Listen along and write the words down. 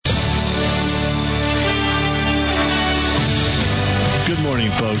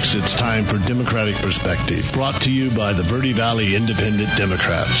folks. It's time for Democratic Perspective, brought to you by the Verde Valley Independent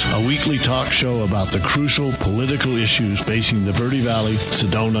Democrats, a weekly talk show about the crucial political issues facing the Verde Valley,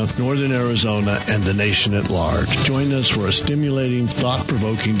 Sedona, Northern Arizona, and the nation at large. Join us for a stimulating,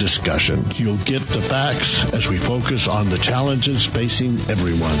 thought-provoking discussion. You'll get the facts as we focus on the challenges facing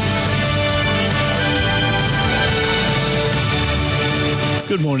everyone.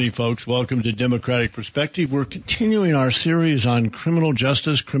 Good morning, folks. Welcome to Democratic Perspective. We're continuing our series on criminal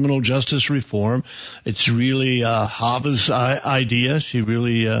justice reform. It's really Hava's idea. She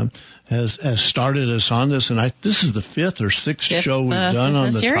really has started us on this, and this is the fifth or sixth show we've done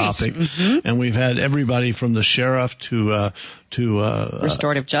on the topic. Mm-hmm. And we've had everybody from the sheriff to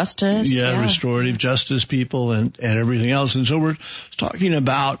restorative justice. Restorative justice people and everything else. And so we're talking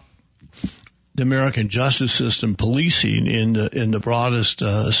about the American justice system, policing in the broadest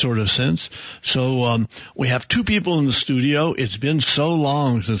sort of sense. So we have two people in the studio. It's been so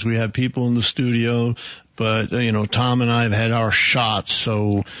long since we had people in the studio, but Tom and I have had our shots,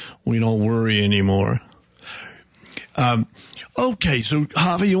 so we don't worry anymore. Okay, so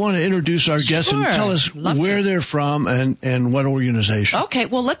Hava, you want to introduce our guests and tell us where they're from and what organization? Okay,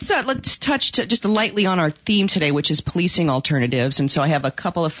 well, let's touch just lightly on our theme today, which is policing alternatives. And so I have a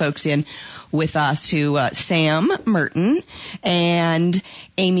couple of folks in with us Sam Merton and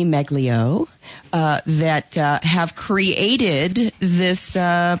Amy Meglio, that have created this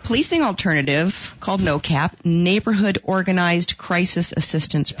policing alternative called NOCAP, Neighborhood Organized Crisis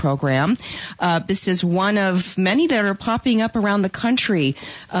Assistance Program. This is one of many that are popping up around the country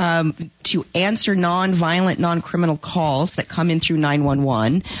to answer non-violent, non-criminal calls that come in through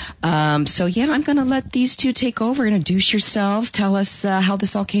 911. I'm going to let these two take over. Introduce yourselves. Tell us how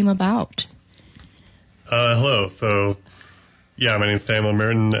this all came about. Hello. So, my name's Samuel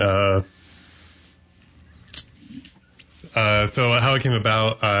Merton. So how it came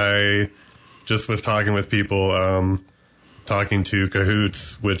about, I just was talking with people, talking to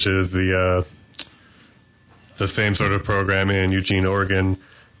Cahoots, which is the same sort of program in Eugene, Oregon,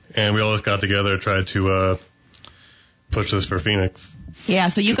 and we all just got together, tried to push this for Phoenix. Yeah,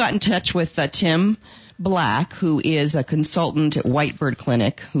 so you got in touch with Tim Black, who is a consultant at Whitebird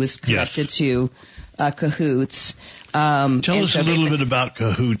Clinic, who is connected to Cahoots. Tell us a little bit about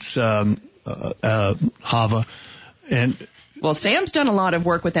Cahoots, Hava. Well, Sam's done a lot of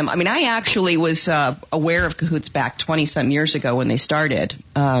work with them. I mean, I actually was aware of Cahoots back 20-some years ago when they started,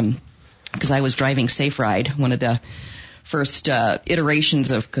 because I was driving Safe Ride, one of the first iterations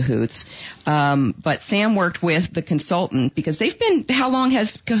of Cahoots. But Sam worked with the consultant because they've been. How long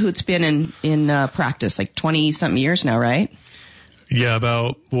has Cahoots been in practice? Like 20-something years now, right? Yeah,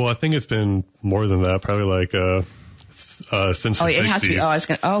 I think it's been more than that. Probably like since the 60s. It has to be.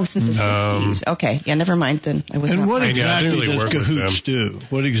 Since the 60s. Okay. Yeah, never mind then. And what exactly does Cahoots do?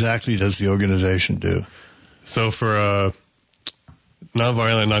 What exactly does the organization do? So for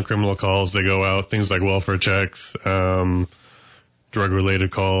nonviolent, non-criminal calls, they go out, things like welfare checks,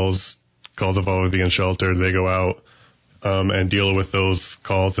 drug-related calls involving the unsheltered, they go out and deal with those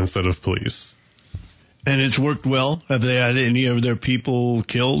calls instead of police. And it's worked well? Have they had any of their people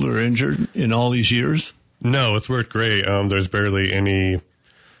killed or injured in all these years? No, it's worked great. There's barely any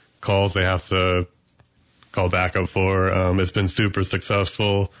calls they have to call backup for. It's been super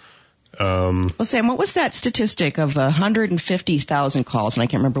successful. Well, Sam, what was that statistic of 150,000 calls? And I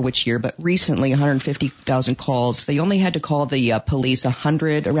can't remember which year, but recently 150,000 calls. They only had to call the police around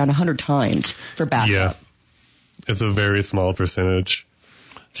 100 times for backup. Yeah, it's a very small percentage.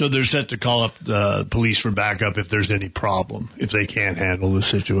 So they're set to call up the police for backup if there's any problem, if they can't handle the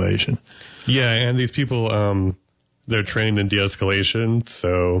situation. Yeah, and these people, they're trained in de-escalation,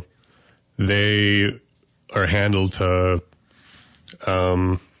 so they are handled to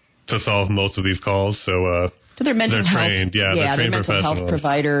solve most of these calls. So they're mental health. Trained. Yeah, they're trained mental health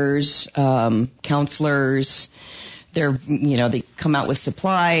providers, counselors. They come out with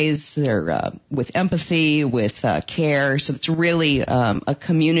supplies. They're with empathy, with care. So it's really a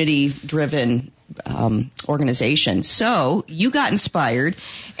community-driven organization. So you got inspired,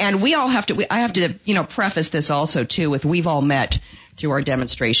 and we all have to. I have to, preface this also too with we've all met through our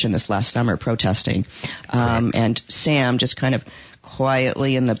demonstration this last summer protesting, and Sam just kind of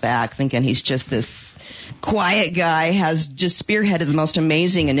quietly in the back, thinking he's just this quiet guy, has just spearheaded the most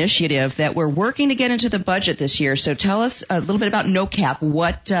amazing initiative that we're working to get into the budget this year. So tell us a little bit about NOCAP.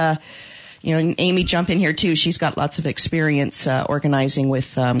 What, Amy, jump in here too. She's got lots of experience organizing with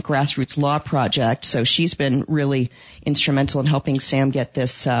Grassroots Law Project. So she's been really instrumental in helping Sam get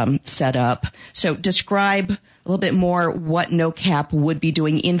this set up. So describe a little bit more what NOCAP would be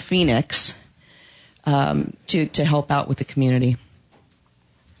doing in Phoenix to help out with the community.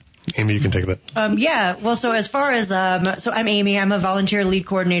 Amy, you can take that. Yeah. Well, so as far as so I'm Amy. I'm a volunteer lead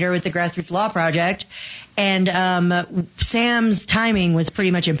coordinator with the Grassroots Law Project, and Sam's timing was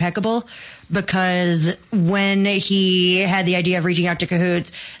pretty much impeccable, because when he had the idea of reaching out to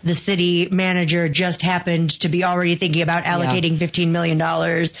Cahoots, the city manager just happened to be already thinking about allocating $15 million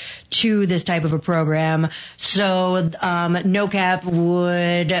to this type of a program. So NOCAP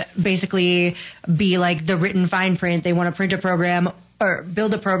would basically be like the written fine print. They want to print a program or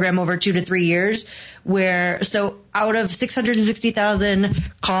build a program over 2 to 3 years, so out of 660,000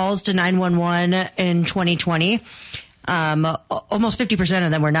 calls to 911 in 2020, almost 50% of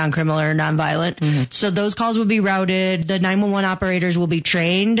them were non-criminal or non-violent. Mm-hmm. So those calls will be routed. The 911 operators will be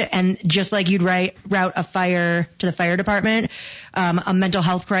trained, and just like you'd route a fire to the fire department, a mental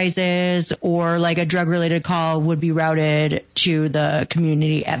health crisis or like a drug-related call would be routed to the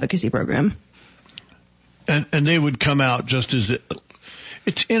community advocacy program. And they would come out just as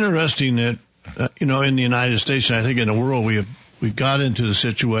it's interesting that in the United States, and I think in the world, we got into the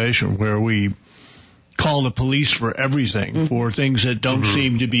situation where we call the police for everything, for things that don't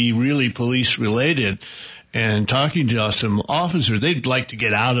seem to be really police related. And talking to some officers, they'd like to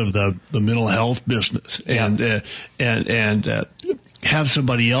get out of the mental health business and have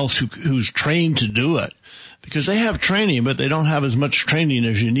somebody else who's trained to do it. Because they have training, but they don't have as much training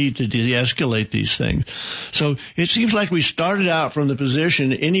as you need to de-escalate these things. So it seems like we started out from the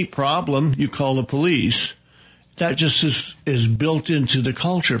position, any problem, you call the police. That just is built into the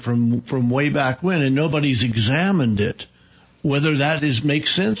culture from way back when, and nobody's examined it, whether that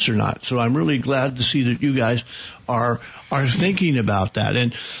makes sense or not. So I'm really glad to see that you guys are thinking about that.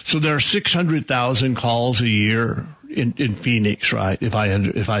 And so there are 600,000 calls a year in Phoenix, right? If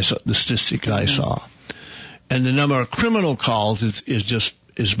I saw the statistic I saw. And the number of criminal calls is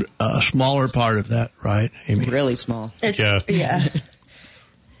a smaller part of that, right, Amy? Really small. Yeah.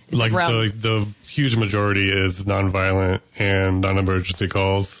 Like the huge majority is nonviolent and non-emergency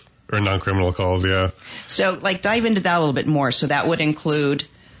calls or non-criminal calls, yeah. So, dive into that a little bit more. So that would include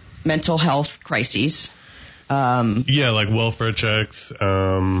mental health crises. Like welfare checks,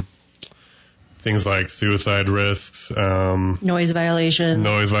 things like suicide risks, noise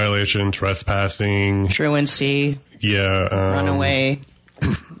violation, trespassing, truancy, runaway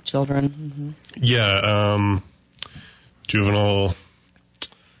children. Mm-hmm. Yeah, juvenile.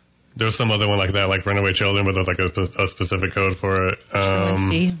 There's some other one like that, like runaway children, but there's like a specific code for it.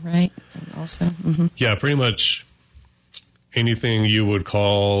 Truancy, right? Also, yeah, pretty much anything you would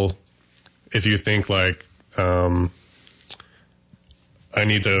call if you think like. I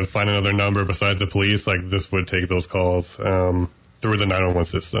need to find another number besides the police, like this would take those calls through the 911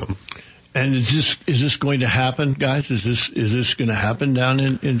 system. And is this going to happen, guys? Is this going to happen down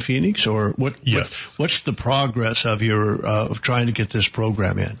in Phoenix, or what? Yes. What's the progress of of trying to get this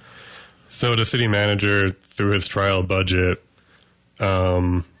program in? So the city manager, through his trial budget,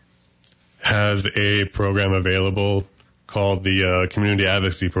 has a program available called the Community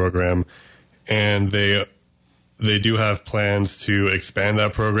Advocacy Program, and they do have plans to expand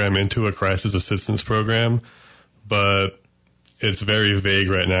that program into a crisis assistance program, but it's very vague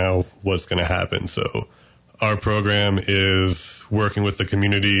right now what's going to happen. So our program is working with the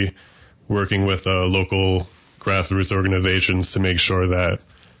community, working with local grassroots organizations to make sure that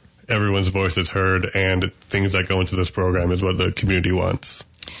everyone's voice is heard and things that go into this program is what the community wants.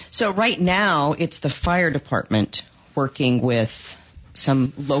 So right now, it's the fire department working with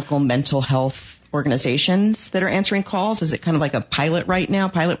some local mental health organizations that are answering calls. Is it kind of like a pilot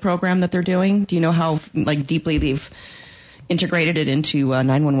program that they're doing? Do you know how deeply they've integrated it into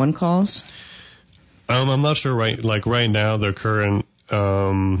 911 calls? I'm not sure. Right now, the current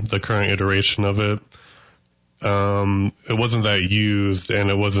iteration of it, it wasn't that used and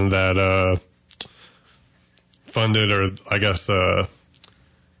it wasn't that funded, or I guess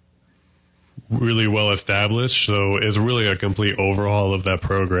really well established. So it's really a complete overhaul of that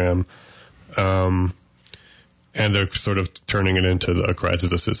program. And they're sort of turning it into a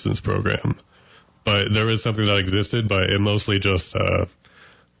crisis assistance program. But there is something that existed, but it mostly just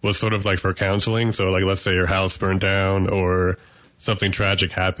was sort of like for counseling. So let's say your house burned down or something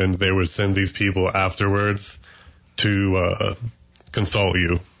tragic happened, they would send these people afterwards to consult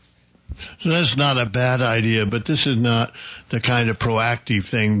you. So that's not a bad idea, but this is not the kind of proactive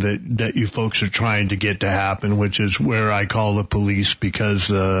thing that you folks are trying to get to happen, which is where I call the police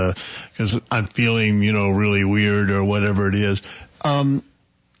because I'm feeling, really weird or whatever it is. I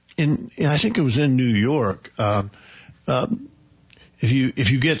think it was in New York.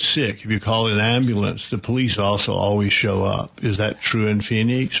 If you get sick, if you call an ambulance, the police also always show up. Is that true in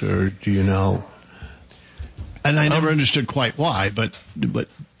Phoenix, or do you know? And I never understood quite why, but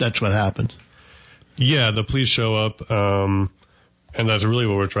that's what happened. Yeah, the police show up, and that's really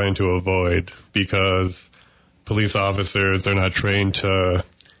what we're trying to avoid, because police officers, they're not trained to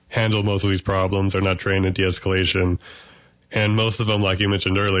handle most of these problems. They're not trained in de-escalation. And most of them, like you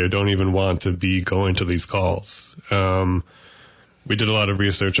mentioned earlier, don't even want to be going to these calls. We did a lot of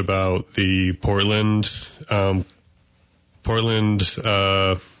research about the Portland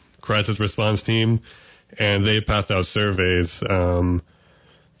crisis response team, and they passed out surveys to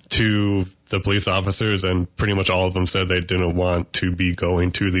the police officers, and pretty much all of them said they didn't want to be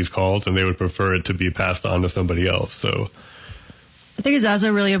going to these calls, and they would prefer it to be passed on to somebody else. So I think it's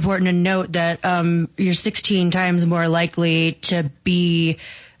also really important to note that you're 16 times more likely to be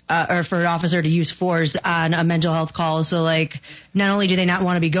or for an officer to use force on a mental health call. So, like, not only do they not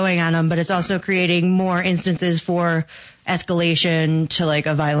want to be going on them, but it's also creating more instances for escalation to, like,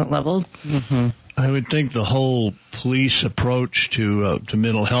 a violent level. Mm-hmm. I would think the whole police approach to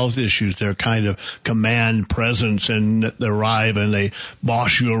mental health issues, their kind of command presence, and they arrive and they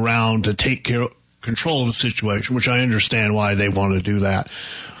boss you around to take control of the situation, which I understand why they want to do that.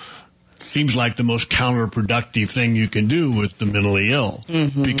 Seems like the most counterproductive thing you can do with the mentally ill,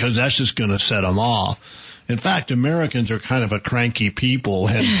 because that's just going to set them off. In fact, Americans are kind of a cranky people,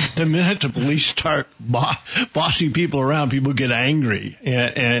 and the minute the police start bossing people around, people get angry,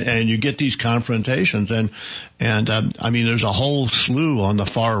 and you get these confrontations. And I mean, there's a whole slew on the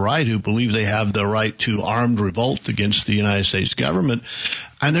far right who believe they have the right to armed revolt against the United States government.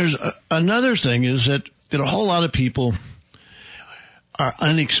 And there's another thing is that a whole lot of people are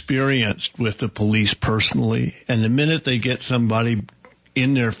unexperienced with the police personally, and the minute they get somebody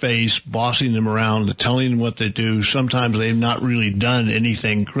in their face, bossing them around, telling them what they do, sometimes they've not really done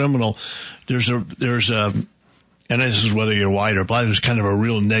anything criminal. There's a, and this is whether you're white or black, there's kind of a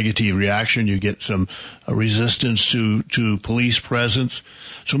real negative reaction. You get some resistance to police presence.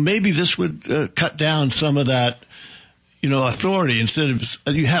 So maybe this would cut down some of that, authority. Instead of,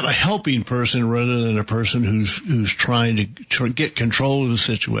 you have a helping person rather than a person who's trying to get control of the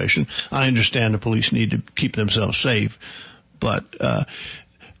situation. I understand the police need to keep themselves safe, but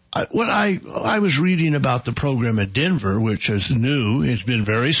what I was reading about the program at Denver, which is new, it's been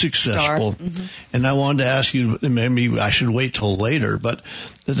very successful, and I wanted to ask you, maybe I should wait till later, but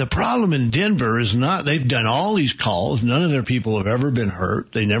the problem in Denver is not, they've done all these calls, none of their people have ever been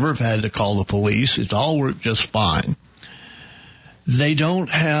hurt, they never have had to call the police, it's all worked just fine. They don't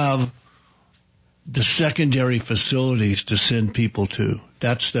have the secondary facilities to send people to.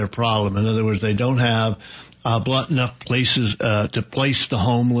 That's their problem. In other words, they don't have enough places to place the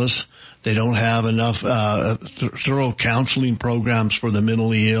homeless. They don't have enough thorough counseling programs for the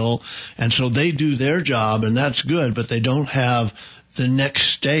mentally ill. And so they do their job, and that's good, but they don't have the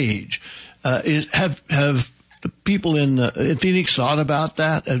next stage. Have the people in Phoenix thought about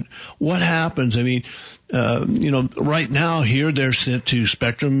that? What happens? I mean, right now here they're sent to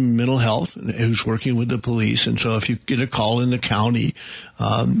Spectrum Mental Health, who's working with the police. And so if you get a call in the county,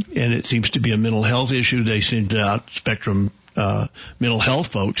 and it seems to be a mental health issue, they send out Spectrum Mental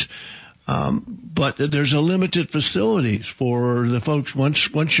Health folks. But there's a limited facilities for the folks.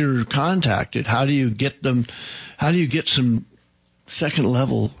 Once you're contacted, how do you get some second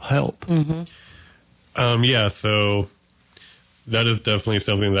level help? So that is definitely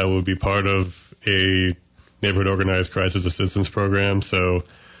something that would be part of a neighborhood organized crisis assistance program. So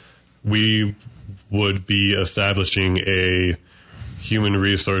we would be establishing a human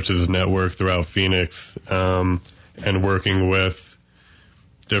resources network throughout Phoenix, and working with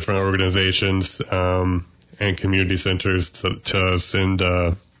different organizations and community centers to send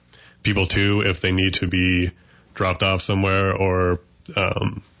people to if they need to be dropped off somewhere or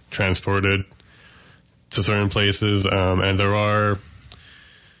transported to certain places. And there are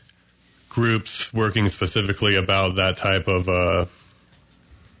groups working specifically about that type of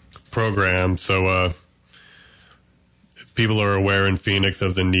program. So people are aware in Phoenix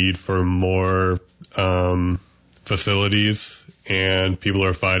of the need for more facilities, and people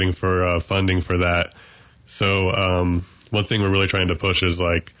are fighting for funding for that. So one thing we're really trying to push is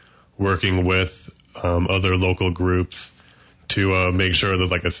like working with other local groups to make sure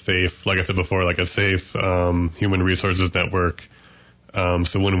there's like a safe, like I said before, like a safe human resources network.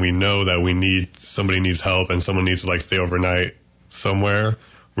 So when we know that somebody needs help and someone needs to like stay overnight somewhere,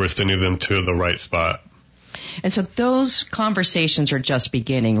 we're sending them to the right spot. And so those conversations are just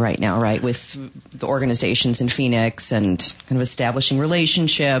beginning right now, right, with the organizations in Phoenix and kind of establishing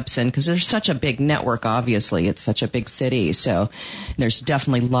relationships, and because there's such a big network, obviously, it's such a big city, so there's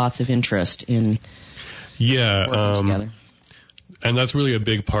definitely lots of interest in working together. And that's really a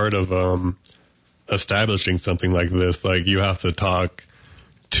big part of establishing something like this, like you have to talk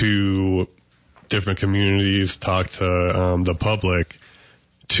to different communities, talk to the public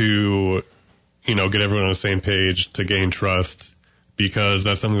to, get everyone on the same page to gain trust, because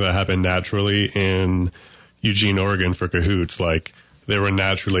that's something that happened naturally in Eugene, Oregon for Cahoots. Like, they were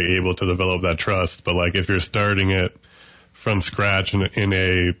naturally able to develop that trust. But like, if you're starting it from scratch in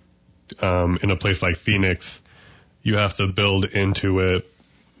a place like Phoenix, you have to build into it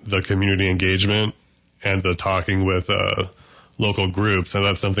the community engagement and the talking with local groups, and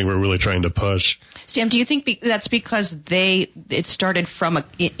that's something we're really trying to push. Sam, do you think that's because it started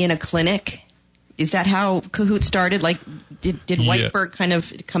in a clinic? Is that how Cahoots started? Like, did Whitebird kind of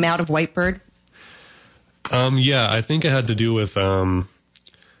come out of Whitebird? Yeah, I think it had to do with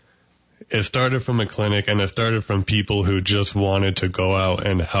it started from a clinic, and it started from people who just wanted to go out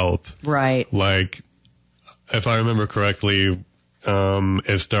and help. Right. Like, if I remember correctly,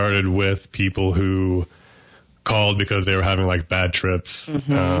 it started with people who called because they were having like bad trips,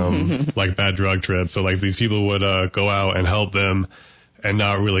 like bad drug trips. So like these people would go out and help them and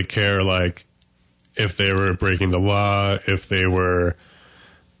not really care like if they were breaking the law, if they were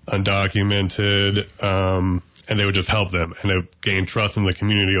undocumented, and they would just help them, and it gained trust in the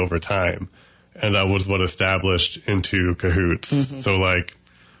community over time. And that was what established into Cahoots. So like,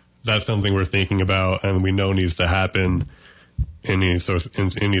 that's something we're thinking about and we know needs to happen in any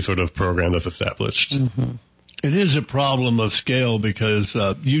sort of program that's established. It is a problem of scale because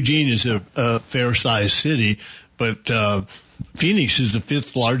Eugene is a fair-sized city, but Phoenix is the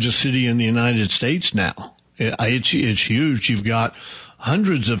 5th largest city in the United States now. It's huge. You've got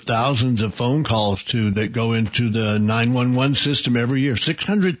hundreds of thousands of phone calls that go into the 911 system every year.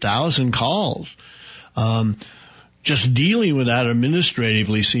 600,000 calls. Just dealing with that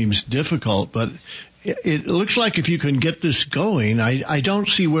administratively seems difficult, but it looks like if you can get this going, I don't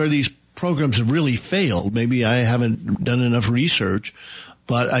see where these programs have really failed. Maybe I haven't done enough research,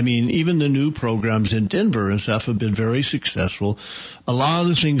 but I mean, even the new programs in Denver and stuff have been very successful. A lot of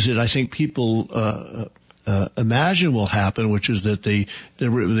the things that I think people imagine will happen, which is that the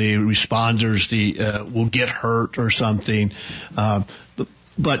responders will get hurt or something.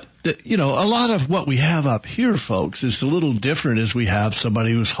 But a lot of what we have up here, folks, is a little different. As we have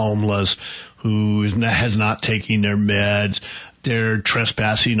somebody who's homeless, who has not taken their meds. They're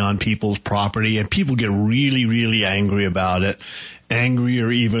trespassing on people's property, and people get really, really angry about it.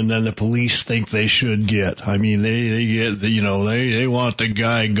 Angrier even than the police think they should get. I mean, they get, they want the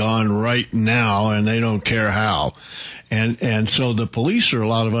guy gone right now, and they don't care how. And so the police are a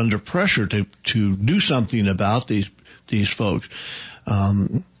lot of under pressure to do something about these folks.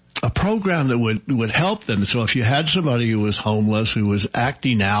 A program that would help them. So if you had somebody who was homeless, who was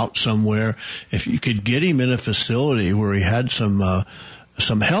acting out somewhere, if you could get him in a facility where he had some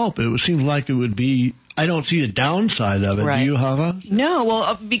help, it would seem like it would be. I don't see the downside of it. Right. Do you, Hava? No,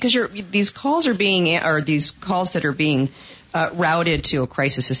 well, because these calls that are being routed to a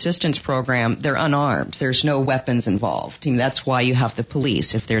crisis assistance program, they're unarmed. There's no weapons involved. I mean, that's why you have the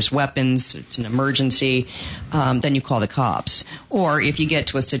police. If there's weapons, it's an emergency, then you call the cops. Or if you get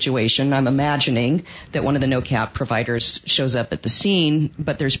to a situation, I'm imagining that one of the no-cap providers shows up at the scene,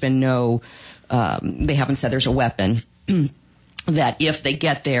 but there's been they haven't said there's a weapon. That if they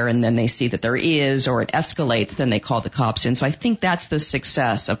get there and then they see that there is, or it escalates, then they call the cops in. So I think that's the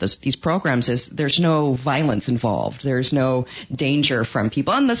success of these programs, is there's no violence involved. There's no danger from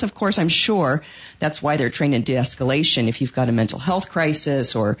people. Unless, of course, I'm sure that's why they're trained in de-escalation. If you've got a mental health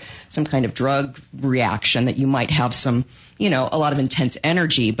crisis or some kind of drug reaction, that you might have some, a lot of intense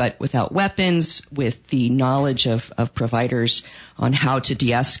energy, but without weapons, with the knowledge of providers on how to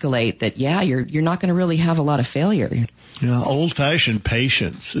de-escalate, that, you're not going to really have a lot of failure. Old-fashioned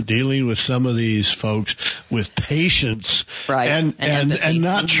patience, dealing with some of these folks with patience, right, and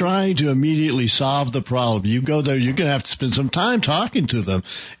not trying to immediately solve the problem. You go there, you're going to have to spend some time talking to them.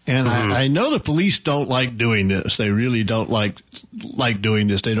 And I know the police don't like doing this. They really don't like doing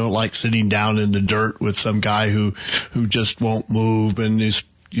this. They don't like sitting down in the dirt with some guy who just won't move and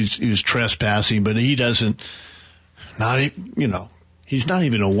is trespassing, but he doesn't, he's not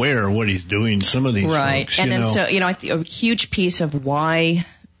even aware of what he's doing. Some of these folks, and then so I think a huge piece of why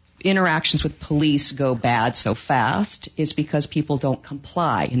interactions with police go bad so fast is because people don't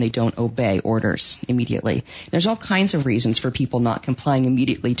comply and they don't obey orders immediately. There's all kinds of reasons for people not complying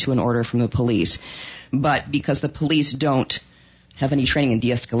immediately to an order from the police, but because the police don't have any training in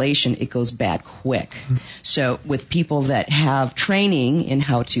de-escalation, it goes bad quick. So with people that have training in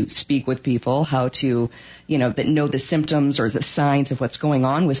how to speak with people, how to, that know the symptoms or the signs of what's going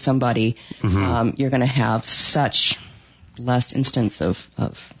on with somebody, you're going to have such less instance of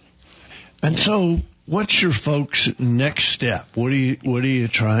And so, what's your folks' next step? What are you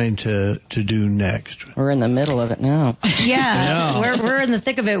trying to do next? We're in the middle of it now. Yeah. We're in the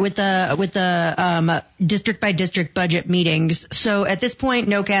thick of it with the district by district budget meetings. So at this point,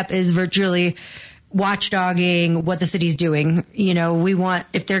 NOCAP is virtually watchdogging what the city's doing. You know, we want,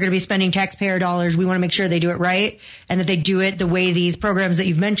 if they're going to be spending taxpayer dollars, we want to make sure they do it right and that they do it the way these programs that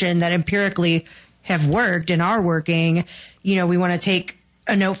you've mentioned that empirically have worked and are working. You know, we want to take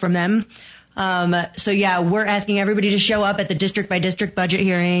a note from them. So yeah, we're asking everybody to show up at the district by district budget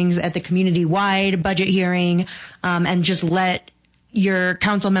hearings, at the community wide budget hearing, and just let your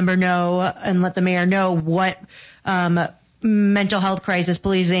council member know and let the mayor know what, mental health crisis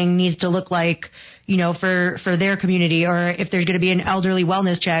policing needs to look like, you know, for their community, or if there's going to be an elderly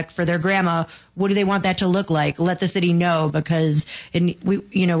wellness check for their grandma, what do they want that to look like? Let the city know, because we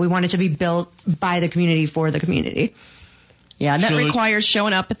want it to be built by the community for the community. Yeah, and that requires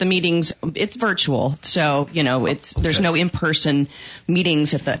showing up at the meetings. It's virtual, so there's no in-person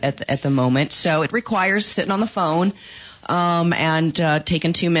meetings at the moment. So it requires sitting on the phone and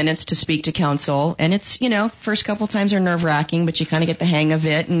taking 2 minutes to speak to council. And it's first couple times are nerve-wracking, but you kind of get the hang of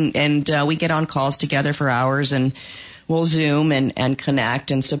it. And we get on calls together for hours, and we'll Zoom and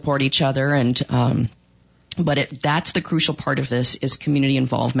connect and support each other. And but that's the crucial part of this is community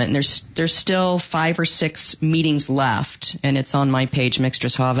involvement. And there's still 5 or 6 meetings left, and it's on my page,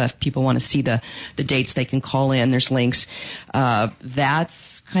 Mixtras Hava. If people want to see the dates, they can call in. There's links.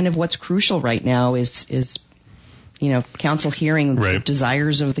 That's kind of what's crucial right now is council hearing the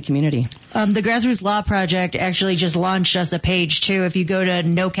desires of the community. The Grassroots Law Project actually just launched us a page too. If you go to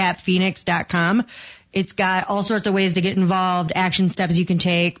nocapphoenix.com, it's got all sorts of ways to get involved, action steps you can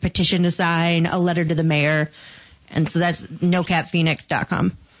take, petition to sign, a letter to the mayor. And so that's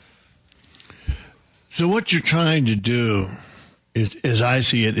nocappphoenix.com. So what you're trying to do, as I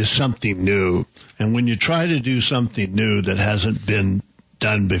see it, is something new. And when you try to do something new that hasn't been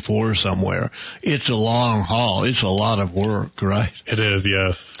done before somewhere, it's a long haul. It's a lot of work, right? It is,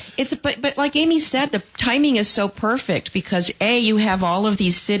 yes. But like Amy said, the timing is so perfect because you have all of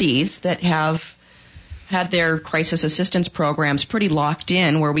these cities that have had their crisis assistance programs pretty locked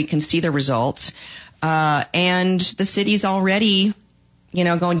in where we can see the results. And the city's already,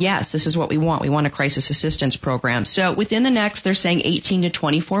 going, yes, this is what we want. We want a crisis assistance program. So within the next, they're saying 18 to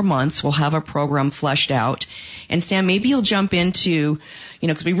 24 months, we'll have a program fleshed out. And Sam, maybe you'll jump into,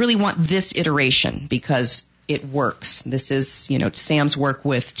 because we really want this iteration because it works. This is, Sam's work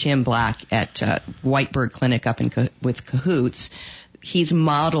with Tim Black at Whitebird Clinic up with Cahoots. He's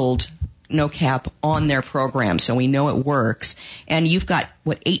modeled NOCAP on their program, so we know it works. And you've got,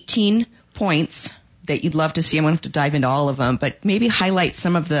 18 points that you'd love to see. I'm going to have to dive into all of them, but maybe highlight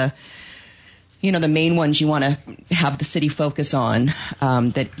some of the, the main ones you want to have the city focus on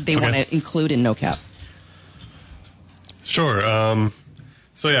that they want to include in NOCAP. Sure.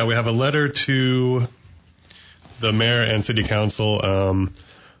 So, we have a letter to the mayor and city council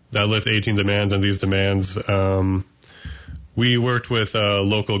that lists 18 demands, and these demands we worked with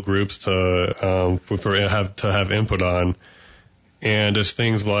local groups to have input on, and it's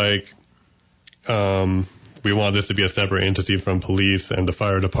things like we want this to be a separate entity from police and the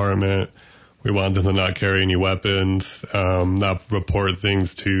fire department. We want them to not carry any weapons, not report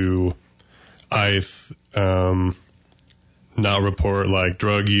things to ICE, not report like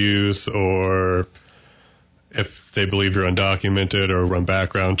drug use or if they believe you're undocumented or run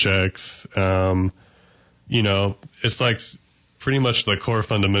background checks. It's like pretty much the core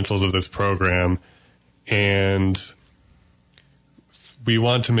fundamentals of this program. And we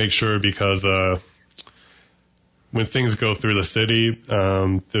want to make sure because when things go through the city,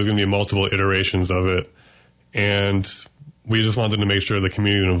 there's going to be multiple iterations of it. And we just wanted to make sure the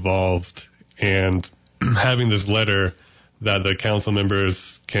community involved. And having this letter that the council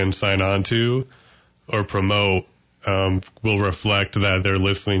members can sign on to or promote will reflect that they're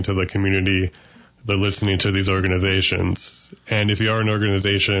listening to the community, they're listening to these organizations. And if you are an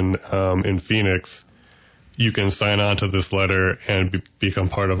organization in Phoenix, you can sign on to this letter and become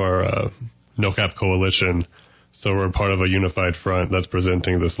part of our NOCAP coalition. So we're part of a unified front that's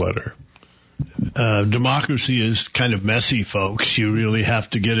presenting this letter. Democracy is kind of messy, folks. You really have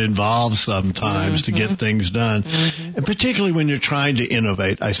to get involved sometimes to get things done. And particularly when you're trying to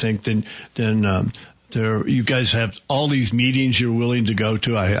innovate, I think then you guys have all these meetings you're willing to go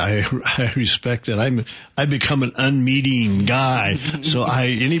to. I respect that. I become an unmeeting guy. So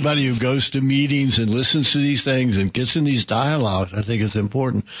anybody who goes to meetings and listens to these things and gets in these dialogues, I think it's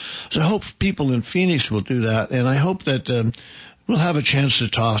important. So I hope people in Phoenix will do that. And I hope that we'll have a chance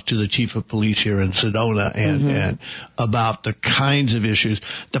to talk to the chief of police here in Sedona and about the kinds of issues.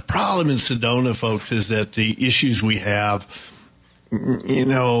 The problem in Sedona, folks, is that the issues we have, you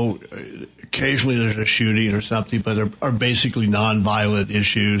know, occasionally there's a shooting or something, but are basically nonviolent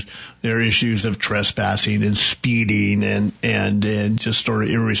issues. They're issues of trespassing and speeding and just sort of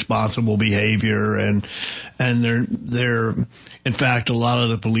irresponsible behavior. And they're in fact, a lot of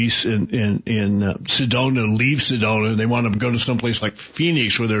the police in Sedona leave Sedona and they want to go to someplace like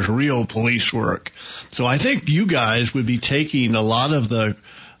Phoenix where there's real police work. So I think you guys would be taking a lot of the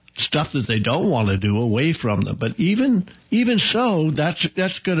stuff that they don't want to do away from them. But even so,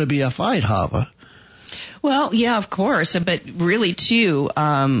 that's going to be a fight, Hava. Well, yeah, of course. But really, too,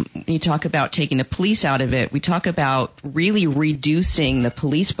 you talk about taking the police out of it. We talk about really reducing the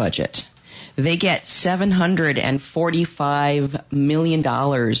police budget. They get $745 million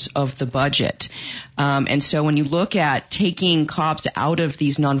of the budget. And so when you look at taking cops out of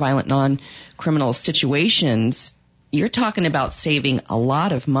these nonviolent, non-criminal situations, you're talking about saving a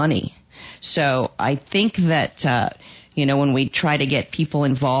lot of money. So I think that, when we try to get people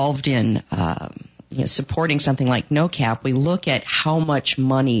involved in supporting something like NOCAP, we look at how much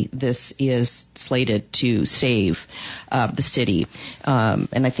money this is slated to save the city.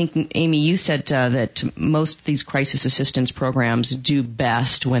 And I think, Amy, you said that most of these crisis assistance programs do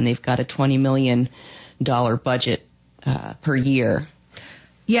best when they've got a $20 million budget per year.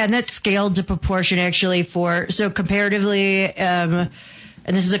 Yeah, and that's scaled to proportion actually so comparatively, and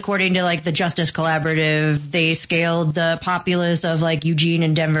this is according to like the Justice Collaborative, they scaled the populace of like Eugene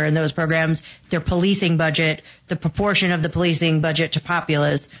and Denver and those programs, their policing budget, the proportion of the policing budget to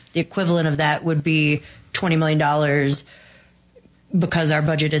populace, the equivalent of that would be $20 million because our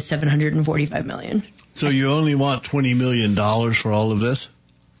budget is $745 million. So you only want $20 million for all of this?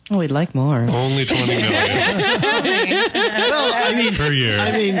 Oh, we'd like more. Only $20 million. Well, I mean, per year.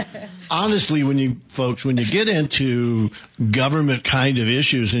 I mean, honestly, when you get into government kind of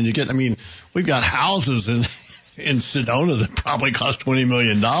issues, and we've got houses in Sedona that probably cost $20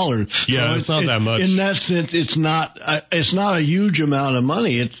 million. Yeah, so it's not that much. In that sense, it's not a huge amount of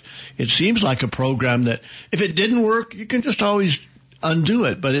money. It seems like a program that if it didn't work, you can just always undo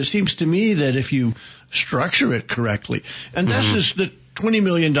it. But it seems to me that if you structure it correctly, and that's just the $20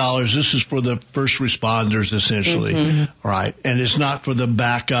 million, this is for the first responders, essentially, right? And it's not for the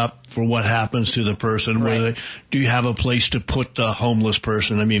backup for what happens to the person. Right. Do you have a place to put the homeless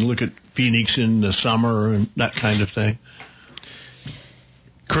person? I mean, look at Phoenix in the summer and that kind of thing.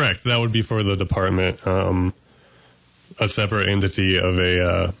 Correct. That would be for the department, a separate entity of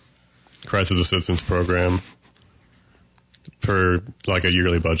a crisis assistance program for like a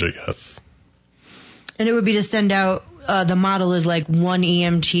yearly budget, yes. And it would be to send out, the model is like one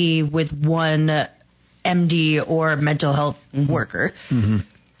EMT with one MD or mental health worker. So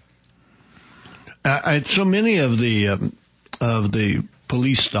many of the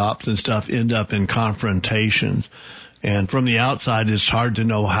police stops and stuff end up in confrontations, and from the outside, it's hard to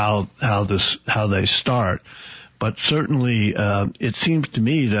know how they start. But certainly, it seems to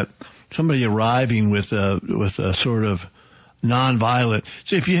me that somebody arriving with a sort of nonviolent.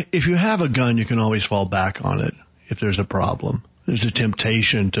 So if you have a gun, you can always fall back on it. If there's a problem, there's a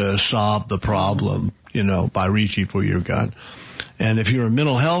temptation to solve the problem, by reaching for your gun. And if you're a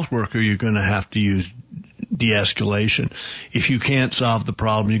mental health worker, you're going to have to use de-escalation. If you can't solve the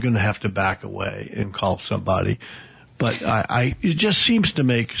problem, you're going to have to back away and call somebody. But it just seems to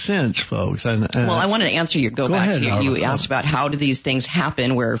make sense, folks. And I wanted to answer you asked about how do these things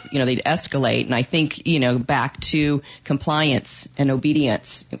happen where, they'd escalate. And I think, back to compliance and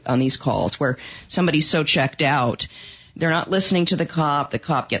obedience on these calls where somebody's so checked out, they're not listening to the cop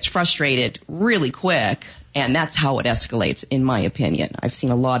gets frustrated really quick, and that's how it escalates, in my opinion. I've seen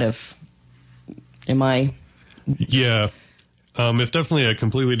a lot of, Yeah. It's definitely a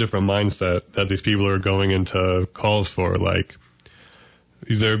completely different mindset that these people are going into calls for. Like,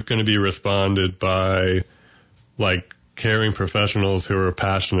 they're going to be responded by, like, caring professionals who are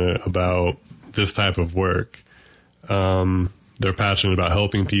passionate about this type of work. They're passionate about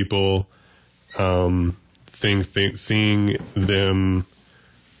helping people, seeing them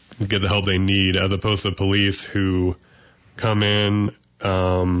get the help they need, as opposed to police who come in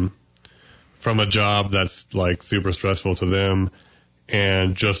from a job that's like super stressful to them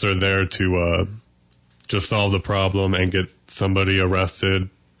and just are there to just solve the problem and get somebody arrested.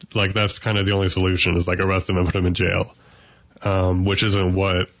 Like, that's kind of the only solution, is like arrest them and put them in jail, which isn't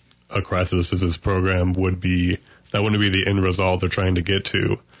what a crisis assistance program would be. That wouldn't be the end result they're trying to get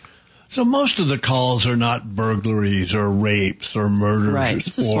to. So most of the calls are not burglaries or rapes or murders, Right.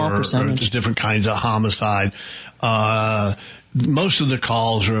 It's a small or percentage. just different kinds of homicide. Most of the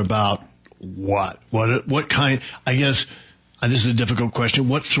calls are about what kind? I guess this is a difficult question.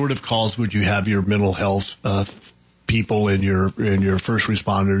 What sort of calls would you have your mental health people and your first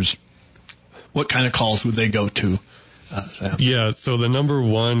responders? What kind of calls would they go to? Sam? Yeah, so the number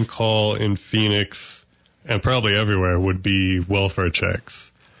one call in Phoenix and probably everywhere would be welfare checks.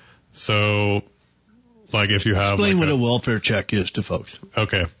 So, like if you have... Explain like what a welfare check is to folks.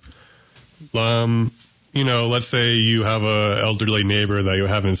 Okay. Let's say you have a elderly neighbor that you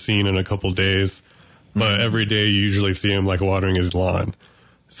haven't seen in a couple days, but every day you usually see him like watering his lawn.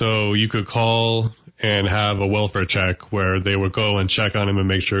 So you could call and have a welfare check where they would go and check on him and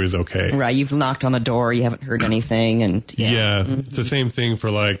make sure he's okay. Right. You've knocked on the door. You haven't heard anything. And Yeah. It's the same thing for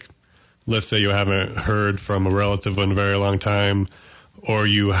like, let's say you haven't heard from a relative in a very long time, or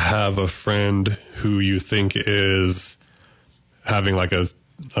you have a friend who you think is having like is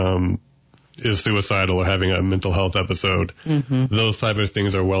suicidal or having a mental health episode. Those type of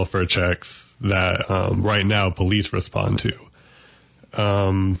things are welfare checks that right now police respond to.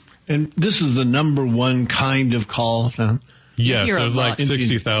 And this is the number one kind of call, Sam? Yes, hear a there's like lot.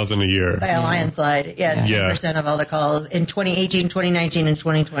 60,000 a year. By a landslide. Yeah, it's 10% of all the calls in 2018, 2019, and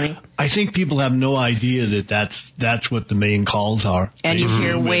 2020. I think people have no idea that that's what the main calls are. And you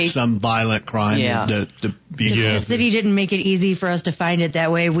hear With way... some violent crime. Yeah. The city didn't make it easy for us to find it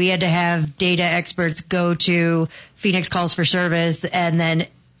that way. We had to have data experts go to Phoenix Calls for Service, and then,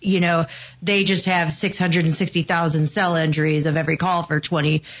 they just have 660,000 cell entries of every call for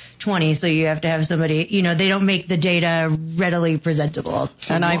 2020. So you have to have somebody, they don't make the data readily presentable.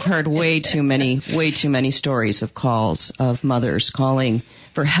 And I've heard way too many stories of calls of mothers calling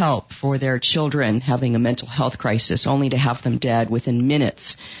for help for their children having a mental health crisis, only to have them dead within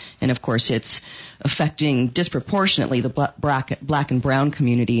minutes. And of course, it's affecting disproportionately the black and brown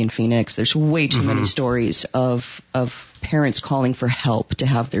community in Phoenix. There's way too many stories of parents calling for help to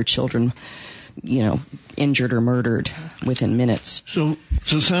have their children, injured or murdered within minutes. So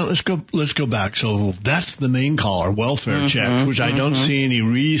Sam, let's go back. So that's the main call, or welfare checks, which I don't see any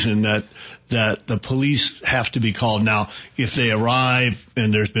reason that the police have to be called. Now, if they arrive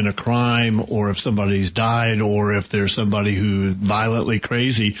and there's been a crime, or if somebody's died, or if there's somebody who's violently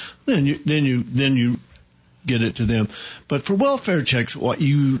crazy, then you get it to them. But for welfare checks,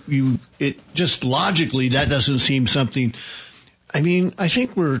 it just logically, that doesn't seem something. I mean, I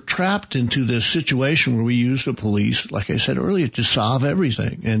think we're trapped into this situation where we use the police, like I said earlier, to solve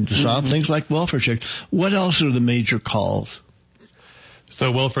everything and to solve things like welfare checks. What else are the major calls?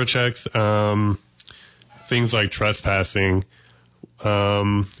 So welfare checks, things like trespassing,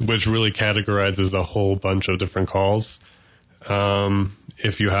 which really categorizes a whole bunch of different calls.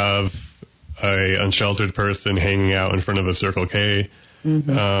 If you have a unsheltered person hanging out in front of a Circle K,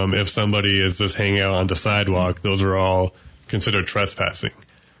 if somebody is just hanging out on the sidewalk, those are all considered trespassing.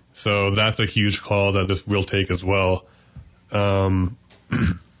 So that's a huge call that this will take as well.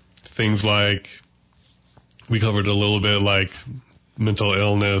 Things like, we covered a little bit, like mental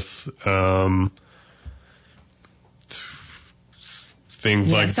illness, things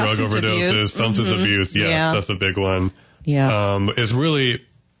like drug overdoses, substance abuse. Yes, that's a big one. Yeah. It's really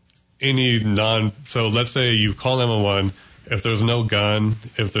so let's say you call 911, if there's no gun,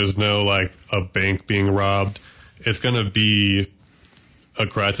 if there's no like a bank being robbed, it's going to be a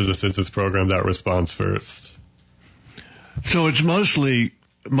crisis assistance program that responds first. So it's mostly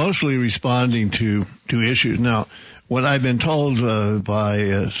responding to issues. Now, what I've been told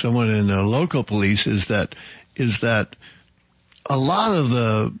by someone in the local police is that a lot of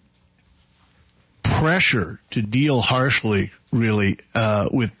the pressure to deal harshly, really,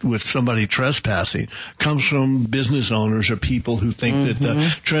 with somebody trespassing comes from business owners or people who think that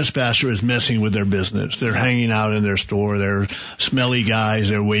the trespasser is messing with their business. They're hanging out in their store. They're smelly guys.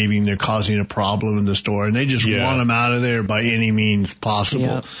 They're waving. They're causing a problem in the store, and they just want them out of there by any means possible.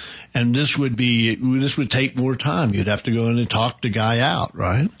 Yep. And this would take more time. You'd have to go in and talk the guy out,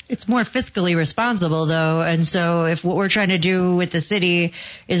 right? It's more fiscally responsible, though. And so if what we're trying to do with the city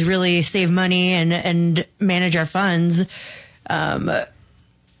is really save money and manage our funds,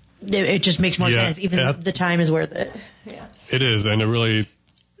 it just makes more sense. Even the time is worth it. Yeah. It is, and it really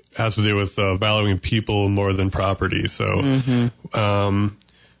has to do with valuing people more than property. So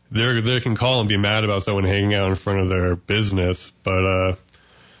they can call and be mad about someone hanging out in front of their business, but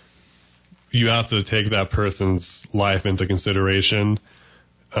you have to take that person's life into consideration,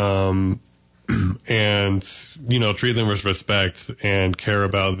 and, treat them with respect and care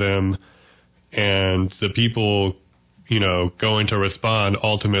about them. And the people, going to respond,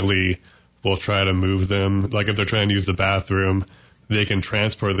 ultimately will try to move them. Like if they're trying to use the bathroom, they can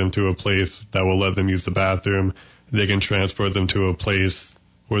transport them to a place that will let them use the bathroom. They can transport them to a place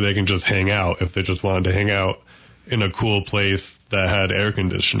where they can just hang out if they just wanted to hang out in a cool place that had air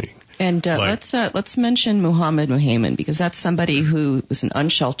conditioning. And let's mention Muhammad Muhaymin, because that's somebody who was an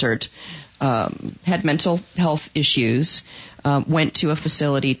unsheltered, had mental health issues, went to a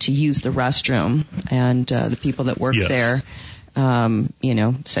facility to use the restroom, and the people that worked there,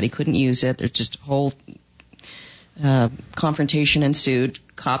 said he couldn't use it. There's just a whole confrontation ensued.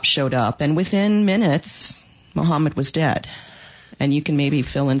 Cops showed up, and within minutes, Muhammad was dead. And you can maybe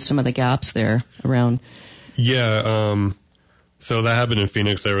fill in some of the gaps there around. Yeah, so that happened in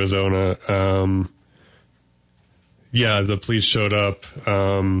Phoenix, Arizona. The police showed up.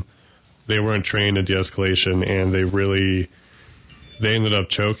 They weren't trained in de-escalation, and they ended up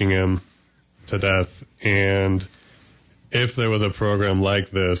choking him to death. And if there was a program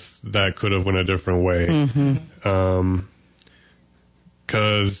like this, that could have went a different way.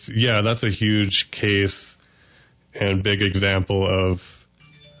 Because, that's a huge case and big example of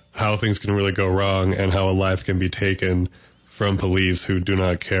how things can really go wrong and how a life can be taken from police who do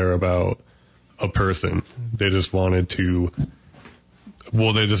not care about a person. They just wanted to,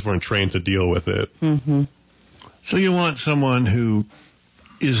 they just weren't trained to deal with it. So you want someone who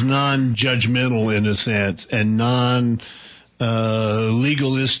is non-judgmental in a sense and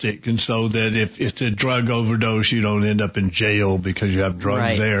legalistic, and so that if it's a drug overdose, you don't end up in jail because you have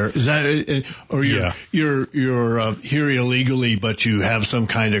drugs there. Is that, or you're here illegally, but you have some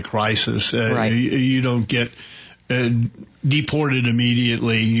kind of crisis. You don't get deported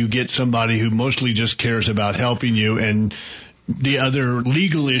immediately. You get somebody who mostly just cares about helping you, and the other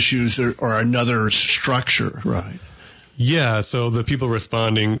legal issues are another structure, right? Yeah. So the people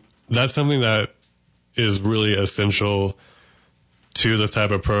responding, that's something that is really essential to this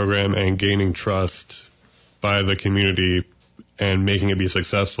type of program and gaining trust by the community and making it be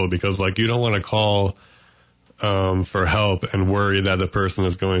successful, because you don't want to call for help and worry that the person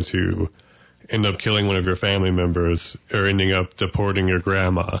is going to end up killing one of your family members or ending up deporting your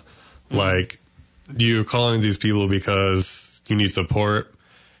grandma. You're calling these people because you need support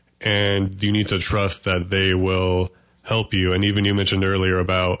and you need to trust that they will help you. And even you mentioned earlier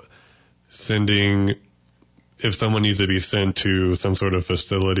about if someone needs to be sent to some sort of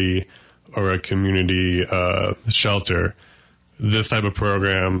facility or a community shelter, this type of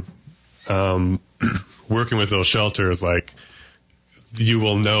program, working with those shelters, you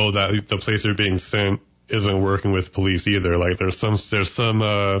will know that the place they're being sent isn't working with police either. There's some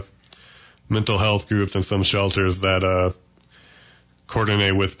mental health groups and some shelters that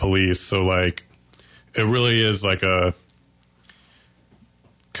coordinate with police. So it really is a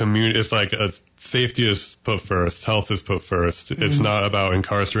community. It's a safety is put first. Health is put first. It's not about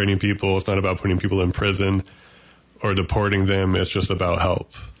incarcerating people. It's not about putting people in prison or deporting them. It's just about help.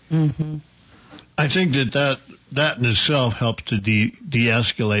 I think that in itself helps to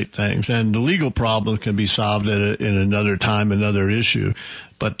de-escalate things, and the legal problems can be solved in another time, another issue.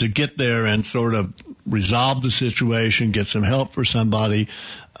 But to get there and sort of resolve the situation, get some help for somebody,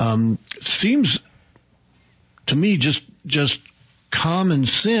 seems to me just common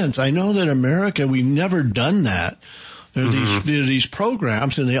sense. I know that America, we've never done that. There are these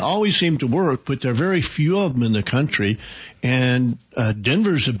programs, and they always seem to work, but there are very few of them in the country. And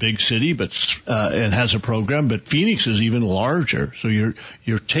Denver's a big city, and has a program, but Phoenix is even larger. So you're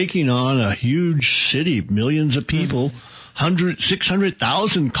taking on a huge city, millions of people,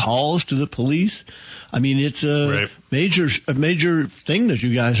 600,000 calls to the police. I mean, it's a major thing that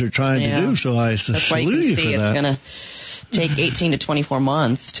you guys are trying to do. So I salute you for that. That's why you can see it's going to take 18 to 24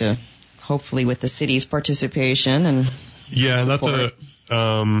 months to, hopefully with the city's participation and support.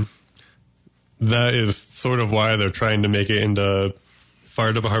 That is sort of why they're trying to make it into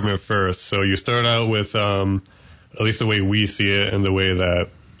fire department first. So you start out with, at least the way we see it and the way that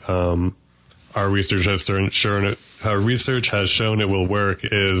our research has shown it will work,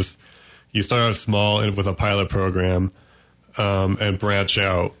 is you start out small and with a pilot program and branch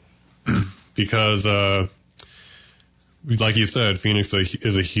out because like you said, Phoenix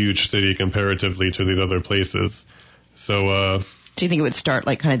is a huge city comparatively to these other places. So, do you think it would start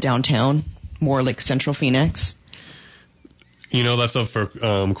kind of downtown, more like Central Phoenix? That's up for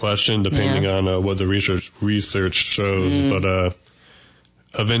question, depending on what the research shows. But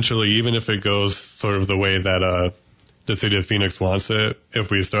eventually, even if it goes sort of the way that the city of Phoenix wants it,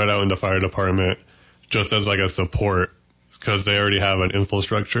 if we start out in the fire department just as a support, because they already have an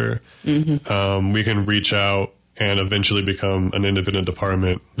infrastructure, we can reach out and eventually become an independent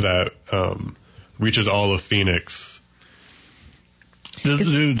department that reaches all of Phoenix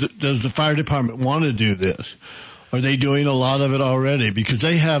Does the fire department want to do this? Are they doing a lot of it already? Because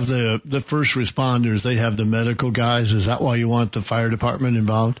they have the first responders, they have the medical guys. Is that why you want the fire department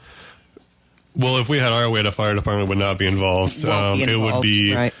involved? Well, if we had our way, the fire department would not be involved. It would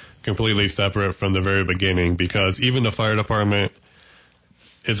be completely separate from the very beginning, because even the fire department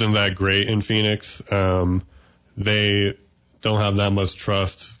isn't that great in Phoenix. They don't have that much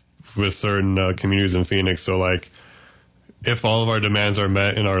trust with certain communities in Phoenix. So, like, if all of our demands are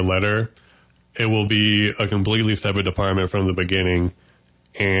met in our letter, it will be a completely separate department from the beginning,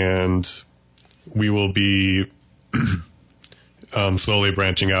 and we will be slowly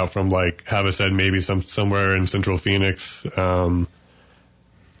branching out from, like Hava said, maybe somewhere in Central Phoenix, and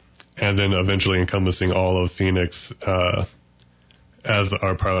then eventually encompassing all of Phoenix as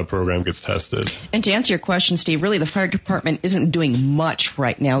our pilot program gets tested. And to answer your question, Steve, really the fire department isn't doing much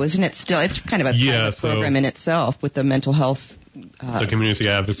right now, isn't it? Still, it's kind of a pilot program in itself with the mental health. The community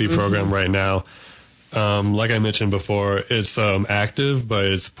advocacy program right now. Like I mentioned before, it's active, but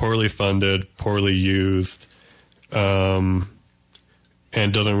it's poorly funded, poorly used, and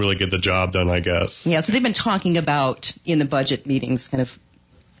doesn't really get the job done, I guess. Yeah, so they've been talking about in the budget meetings kind of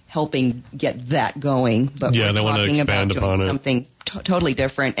helping get that going, but we're talking about doing something totally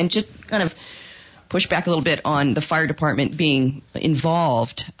different, and just kind of push back a little bit on the fire department being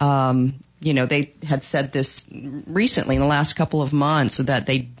involved. They had said this recently in the last couple of months that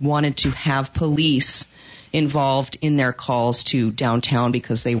they wanted to have police involved in their calls to downtown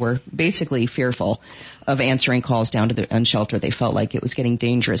because they were basically fearful of answering calls down to the unsheltered. They felt like it was getting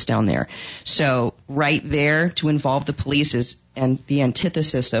dangerous down there. So right there, to involve the police is and the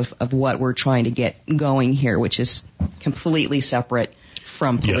antithesis of what we're trying to get going here, which is completely separate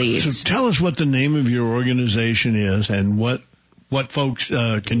from police. Yeah. So tell us what the name of your organization is and what folks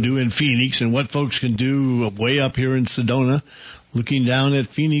can do in Phoenix and what folks can do way up here in Sedona, looking down at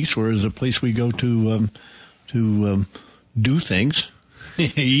Phoenix, where is a place we go to do things,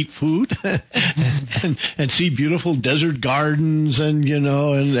 eat food, and see beautiful desert gardens and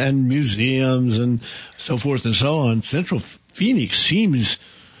museums and so forth and so on. Central Phoenix seems,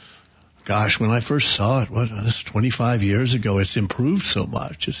 gosh, when I first saw it, that's 25 years ago, it's improved so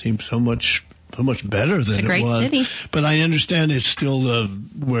much. It seems so much better than it was. It's a great city. But I understand it's still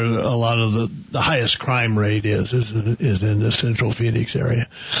where a lot of the highest crime rate is in the Central Phoenix area.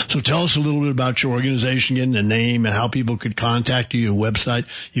 So tell us a little bit about your organization, getting the name, and how people could contact you, your website.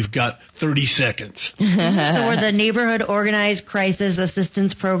 You've got 30 seconds. So we're the Neighborhood Organized Crisis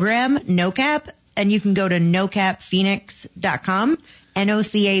Assistance Program, NOCAP, and you can go to nocapPhoenix.com,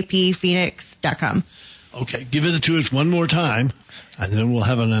 NOCAP Phoenix.com. Okay, give it to us one more time, and then we'll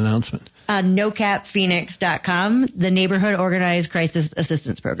have an announcement. NOCAPPhoenix.com, the Neighborhood Organized Crisis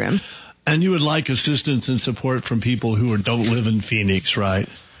Assistance Program. And you would like assistance and support from people who don't live in Phoenix, right?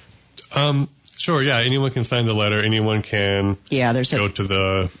 Sure, yeah. Anyone can sign the letter. Anyone can go to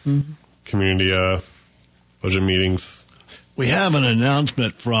the community budget meetings. We have an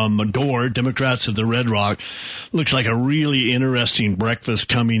announcement from DOOR, Democrats of the Red Rock. Looks like a really interesting breakfast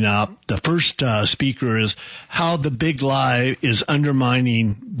coming up. The first speaker is how the big lie is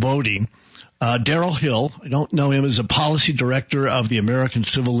undermining voting. Daryl Hill, I don't know him, is a policy director of the American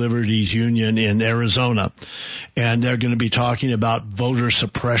Civil Liberties Union in Arizona, and they're going to be talking about voter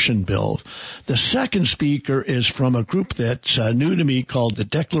suppression bills. The second speaker is from a group that's new to me called the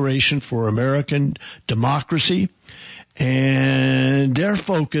Declaration for American Democracy, and their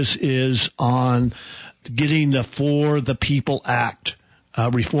focus is on getting the For the People Act,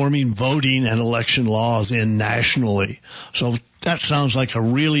 reforming voting and election laws nationally. So that sounds like a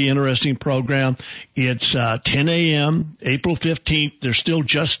really interesting program. It's 10 a.m., April 15th. They're still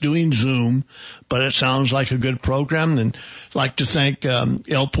just doing Zoom, but it sounds like a good program. And I'd like to thank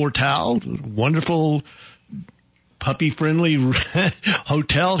El Portal, wonderful puppy-friendly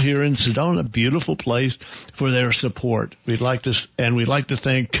hotel here in Sedona, beautiful place, for their support. We'd like to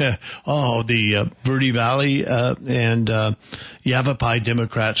thank the Verde Valley and Yavapai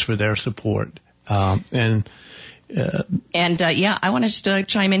Democrats for their support. I want to just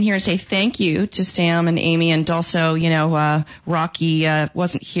chime in here and say thank you to Sam and Amy, and also, Rocky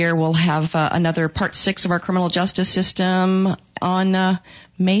wasn't here. We'll have another part 6 of our criminal justice system on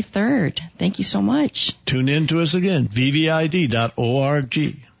May 3rd. Thank you so much. Tune in to us again, vvid.org.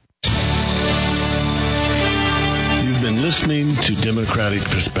 You've You've been listening to Democratic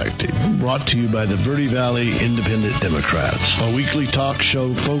Perspective, brought to you by the Verde Valley Independent Democrats, a weekly talk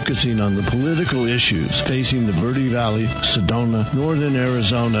show focusing on the political issues facing the Verde Valley, Sedona, Northern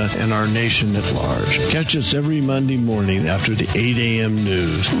Arizona, and our nation at large. Catch us every Monday morning after the 8 a.m.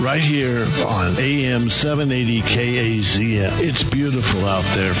 news, right here on AM 780 KAZM. It's beautiful out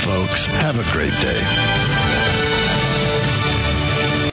there, folks. Have a great day.